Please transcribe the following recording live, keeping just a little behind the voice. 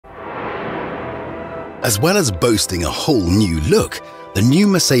As well as boasting a whole new look, the new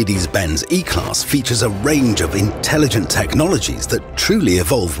Mercedes-Benz E-Class features a range of intelligent technologies that truly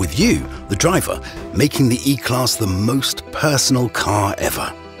evolve with you, the driver, making the E-Class the most personal car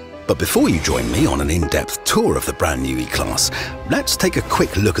ever. But before you join me on an in-depth tour of the brand new E-Class, let's take a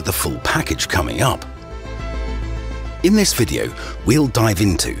quick look at the full package coming up. In this video, we'll dive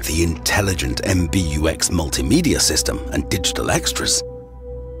into the intelligent MBUX multimedia system and digital extras,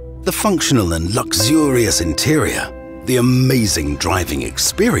 the functional and luxurious interior, the amazing driving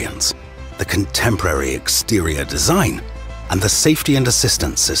experience, the contemporary exterior design, and the safety and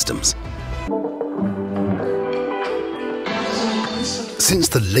assistance systems. Since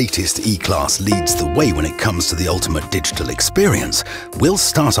the latest E-Class leads the way when it comes to the ultimate digital experience, we'll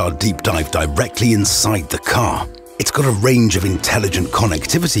start our deep dive directly inside the car. It's got a range of intelligent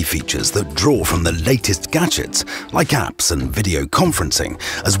connectivity features that draw from the latest gadgets, like apps and video conferencing,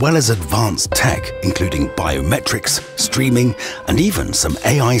 as well as advanced tech, including biometrics, streaming, and even some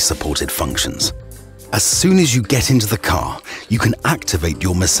AI-supported functions. As soon as you get into the car, you can activate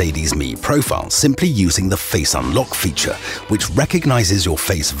your Mercedes Me profile simply using the Face Unlock feature, which recognizes your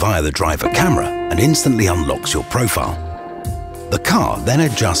face via the driver camera and instantly unlocks your profile. The car then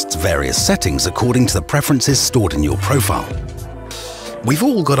adjusts various settings according to the preferences stored in your profile. We've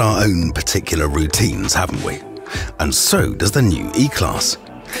all got our own particular routines, haven't we? And so does the new E-Class.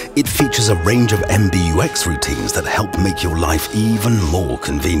 It features a range of MBUX routines that help make your life even more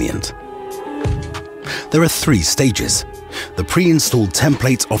convenient. There are 3 stages. The pre-installed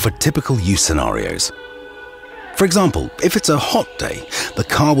templates offer typical use scenarios. For example, if it's a hot day, the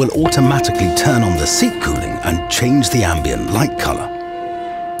car will automatically turn on the seat cooling and change the ambient light color.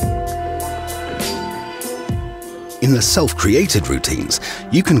 In the self-created routines,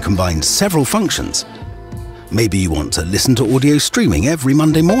 you can combine several functions. Maybe you want to listen to audio streaming every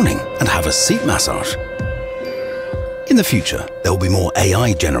Monday morning and have a seat massage. In the future, there will be more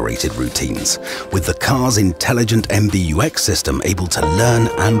AI-generated routines, with the car's intelligent MBUX system able to learn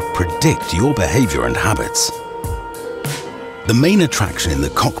and predict your behavior and habits. The main attraction in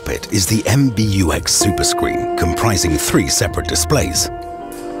the cockpit is the MBUX superscreen, comprising 3 separate displays.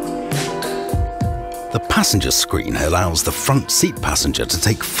 The passenger screen allows the front seat passenger to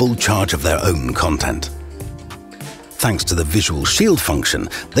take full charge of their own content. Thanks to the visual shield function,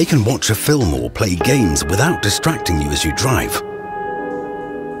 they can watch a film or play games without distracting you as you drive.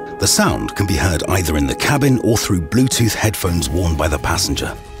 The sound can be heard either in the cabin or through Bluetooth headphones worn by the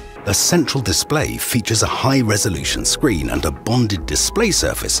passenger. The central display features a high-resolution screen and a bonded display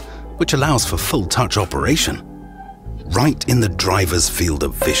surface, which allows for full-touch operation. Right in the driver's field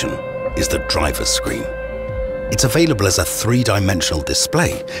of vision is the driver's screen. It's available as a 3-dimensional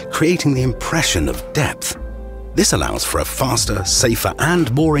display, creating the impression of depth. This allows for a faster, safer,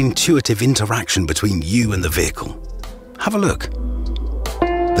 and more intuitive interaction between you and the vehicle. Have a look.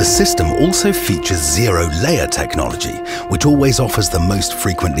 The system also features zero-layer technology, which always offers the most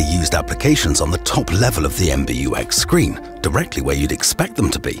frequently used applications on the top level of the MBUX screen, directly where you'd expect them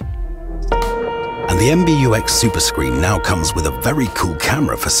to be. And the MBUX superscreen now comes with a very cool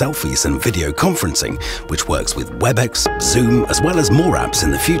camera for selfies and video conferencing, which works with WebEx, Zoom, as well as more apps in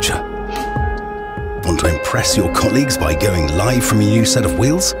the future. Want to impress your colleagues by going live from your new set of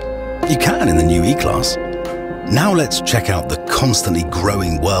wheels? You can in the new E-Class. Now let's check out the constantly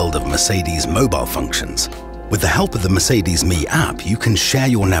growing world of Mercedes mobile functions. With the help of the Mercedes Me app, you can share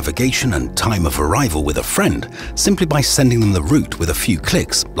your navigation and time of arrival with a friend simply by sending them the route with a few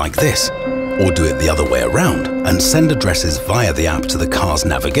clicks, like this. Or do it the other way around and send addresses via the app to the car's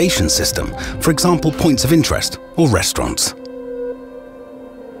navigation system, for example, points of interest or restaurants.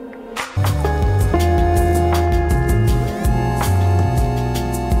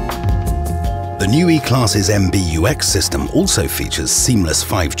 The new E-Class's MBUX system also features seamless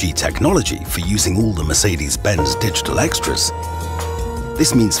 5G technology for using all the Mercedes-Benz digital extras.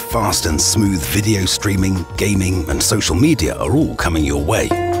 This means fast and smooth video streaming, gaming, and social media are all coming your way.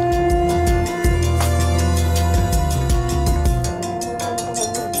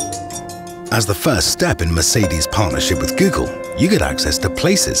 As the first step in Mercedes' partnership with Google, you get access to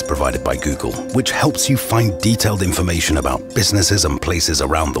Places provided by Google, which helps you find detailed information about businesses and places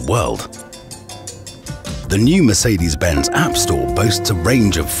around the world. The new Mercedes-Benz App Store boasts a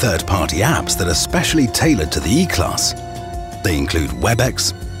range of third-party apps that are specially tailored to the E-Class. They include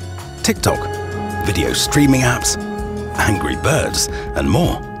WebEx, TikTok, video streaming apps, Angry Birds, and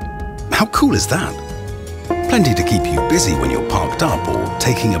more. How cool is that? Plenty to keep you busy when you're parked up or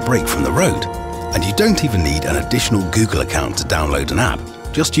taking a break from the road. And you don't even need an additional Google account to download an app.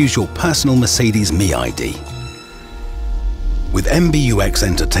 Just use your personal Mercedes Me ID. With MBUX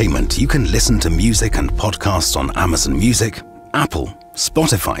Entertainment, you can listen to music and podcasts on Amazon Music, Apple,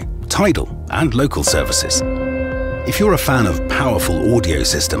 Spotify, Tidal, and local services. If you're a fan of powerful audio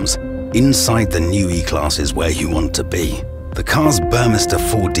systems, inside the new E-Class is where you want to be. The car's Burmester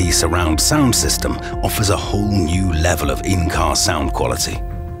 4D surround sound system offers a whole new level of in-car sound quality.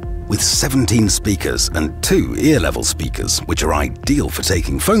 With 17 speakers and 2 ear-level speakers, which are ideal for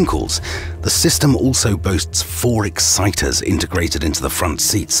taking phone calls, the system also boasts 4 exciters integrated into the front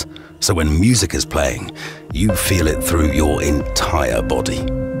seats, so when music is playing, you feel it through your entire body.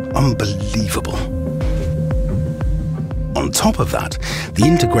 Unbelievable. On top of that, the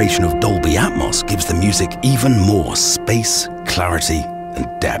integration of Dolby Atmos gives the music even more space, clarity,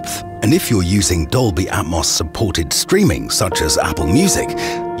 and depth. And if you're using Dolby Atmos supported streaming, such as Apple Music,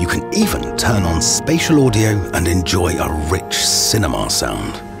 you can even turn on spatial audio and enjoy a rich cinema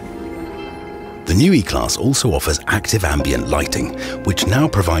sound. The new E-Class also offers active ambient lighting, which now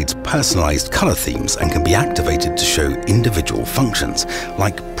provides personalized color themes and can be activated to show individual functions,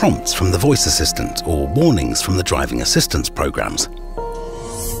 like prompts from the voice assistant or warnings from the driving assistance programs.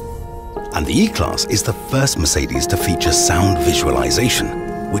 And the E-Class is the first Mercedes to feature sound visualization,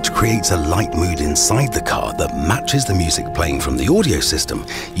 which creates a light mood inside the car that matches the music playing from the audio system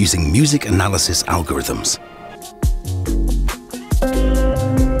using music analysis algorithms.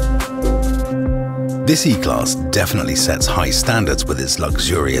 This E-Class definitely sets high standards with its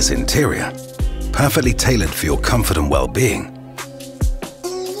luxurious interior, perfectly tailored for your comfort and well-being.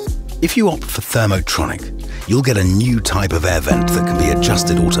 If you opt for Thermotronic, you'll get a new type of air vent that can be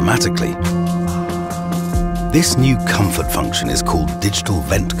adjusted automatically. This new comfort function is called Digital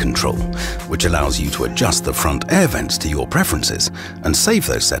Vent Control, which allows you to adjust the front air vents to your preferences and save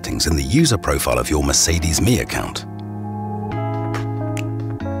those settings in the user profile of your Mercedes Me account.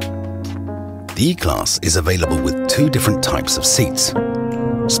 The E-Class is available with 2 different types of seats: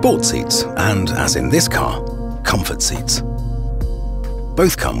 sport seats and, as in this car, comfort seats.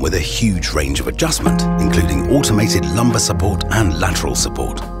 Both come with a huge range of adjustment, including automated lumbar support and lateral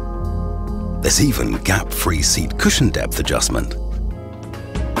support. There's even gap-free seat cushion depth adjustment.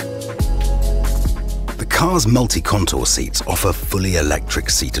 The car's multi-contour seats offer fully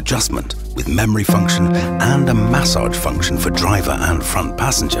electric seat adjustment with memory function and a massage function for driver and front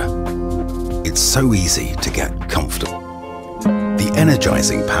passenger. It's so easy to get comfortable. The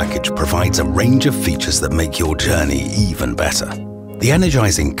Energizing package provides a range of features that make your journey even better. The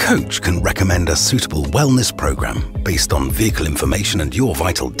Energizing coach can recommend a suitable wellness program based on vehicle information and your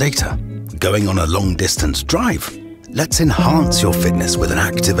vital data. Going on a long-distance drive? Let's enhance your fitness with an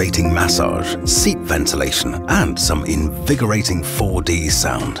activating massage, seat ventilation, and some invigorating 4D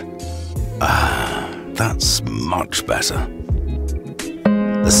sound. That's much better.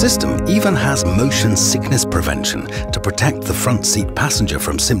 The system even has motion sickness prevention to protect the front seat passenger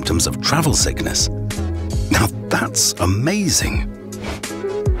from symptoms of travel sickness. Now that's amazing.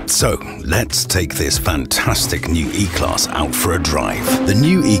 So let's take this fantastic new E-Class out for a drive. The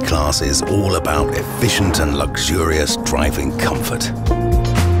new E-Class is all about efficient and luxurious driving comfort.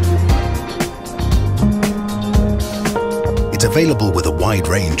 It's available with a wide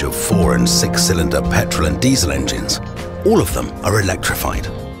range of 4- and 6-cylinder petrol and diesel engines. All of them are electrified,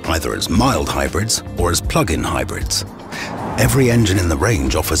 either as mild hybrids or as plug-in hybrids. Every engine in the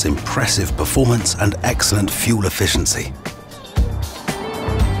range offers impressive performance and excellent fuel efficiency.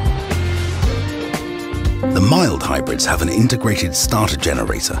 The mild hybrids have an integrated starter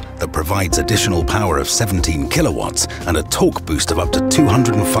generator that provides additional power of 17 kilowatts and a torque boost of up to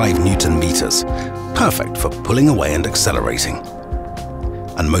 205 Newton meters, perfect for pulling away and accelerating.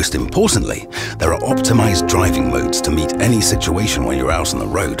 And most importantly, there are optimized driving modes to meet any situation when you're out on the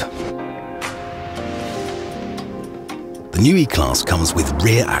road. The new E-Class comes with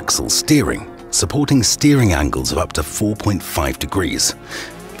rear axle steering, supporting steering angles of up to 4.5 degrees.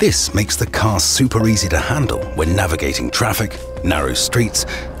 This makes the car super easy to handle when navigating traffic, narrow streets,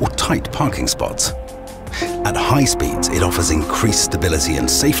 or tight parking spots. At high speeds, it offers increased stability and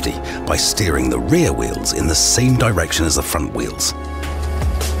safety by steering the rear wheels in the same direction as the front wheels.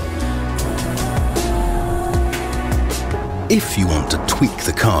 If you want to tweak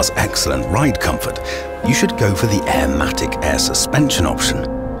the car's excellent ride comfort, you should go for the Airmatic air suspension option.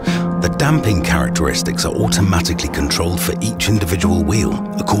 The damping characteristics are automatically controlled for each individual wheel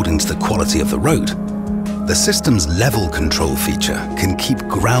according to the quality of the road. The system's level control feature can keep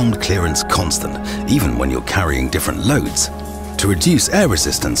ground clearance constant even when you're carrying different loads. To reduce air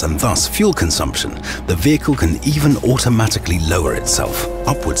resistance and thus fuel consumption, the vehicle can even automatically lower itself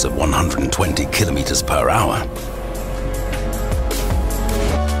upwards of 120 kilometers per hour.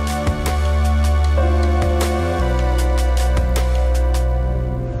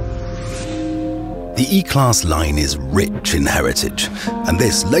 The E-Class line is rich in heritage, and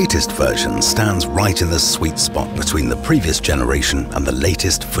this latest version stands right in the sweet spot between the previous generation and the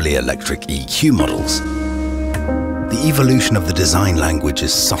latest fully electric EQ models. The evolution of the design language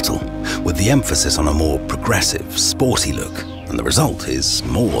is subtle, with the emphasis on a more progressive, sporty look, and the result is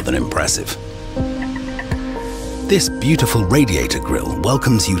more than impressive. This beautiful radiator grille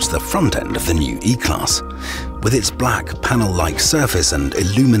welcomes you to the front end of the new E-Class. With its black panel-like surface and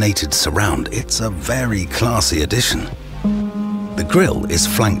illuminated surround, it's a very classy addition. The grille is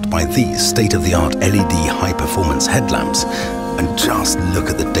flanked by these state-of-the-art LED high-performance headlamps, and just look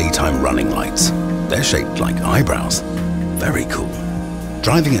at the daytime running lights. They're shaped like eyebrows. Very cool.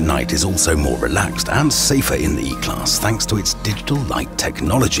 Driving at night is also more relaxed and safer in the E-Class thanks to its digital light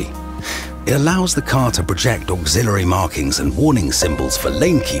technology. It allows the car to project auxiliary markings and warning symbols for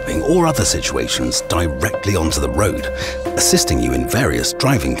lane keeping or other situations directly onto the road, assisting you in various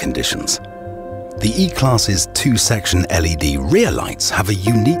driving conditions. The E-Class's two-section LED rear lights have a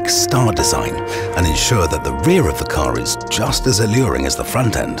unique star design and ensure that the rear of the car is just as alluring as the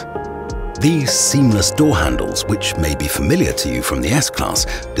front end. These seamless door handles, which may be familiar to you from the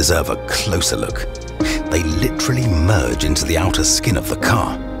S-Class, deserve a closer look. They literally merge into the outer skin of the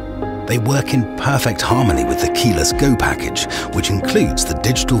car. They work in perfect harmony with the Keyless Go package, which includes the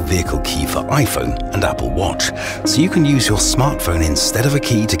digital vehicle key for iPhone and Apple Watch, so you can use your smartphone instead of a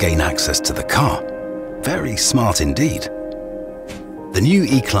key to gain access to the car. Very smart indeed. The new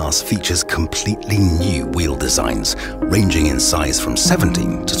E-Class features completely new wheel designs, ranging in size from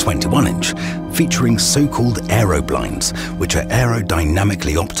 17 to 21 inch, featuring so-called aero blinds, which are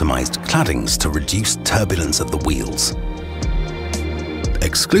aerodynamically optimized claddings to reduce turbulence of the wheels.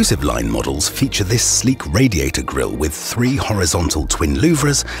 Exclusive line models feature this sleek radiator grille with 3 horizontal twin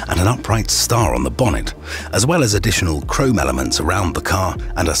louvres and an upright star on the bonnet, as well as additional chrome elements around the car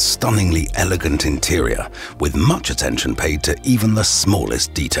and a stunningly elegant interior, with much attention paid to even the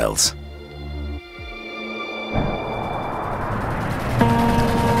smallest details.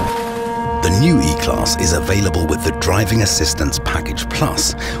 The new E-Class is available with the Driving Assistance Package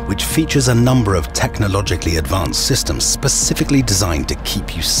Plus, which features a number of technologically advanced systems specifically designed to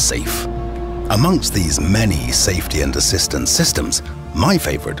keep you safe. Amongst these many safety and assistance systems, my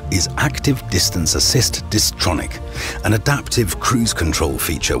favorite is Active Distance Assist Distronic, an adaptive cruise control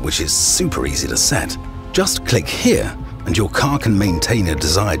feature which is super easy to set. Just click here and your car can maintain a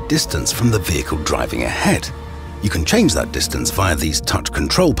desired distance from the vehicle driving ahead. You can change that distance via these touch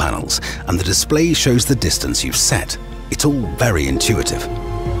control panels, and the display shows the distance you've set. It's all very intuitive.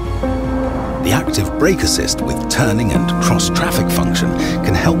 The Active Brake Assist with turning and cross-traffic function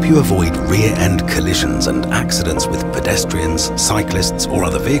can help you avoid rear-end collisions and accidents with pedestrians, cyclists, or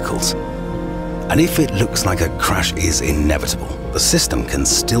other vehicles. And if it looks like a crash is inevitable, the system can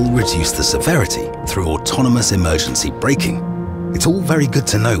still reduce the severity through autonomous emergency braking. It's all very good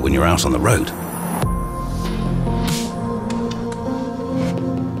to know when you're out on the road.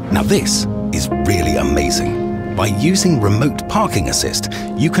 Now this is really amazing. By using Remote Parking Assist,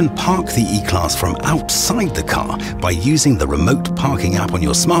 you can park the E-Class from outside the car by using the Remote Parking app on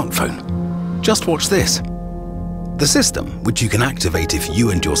your smartphone. Just watch this. The system, which you can activate if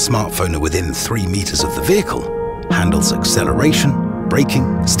you and your smartphone are within 3 meters of the vehicle, handles acceleration,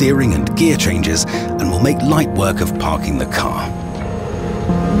 braking, steering and gear changes and will make light work of parking the car.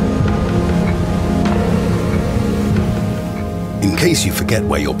 In case you forget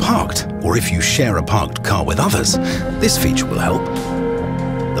where you're parked, or if you share a parked car with others, this feature will help.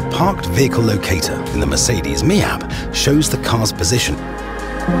 The Parked Vehicle Locator in the Mercedes-benz app shows the car's position.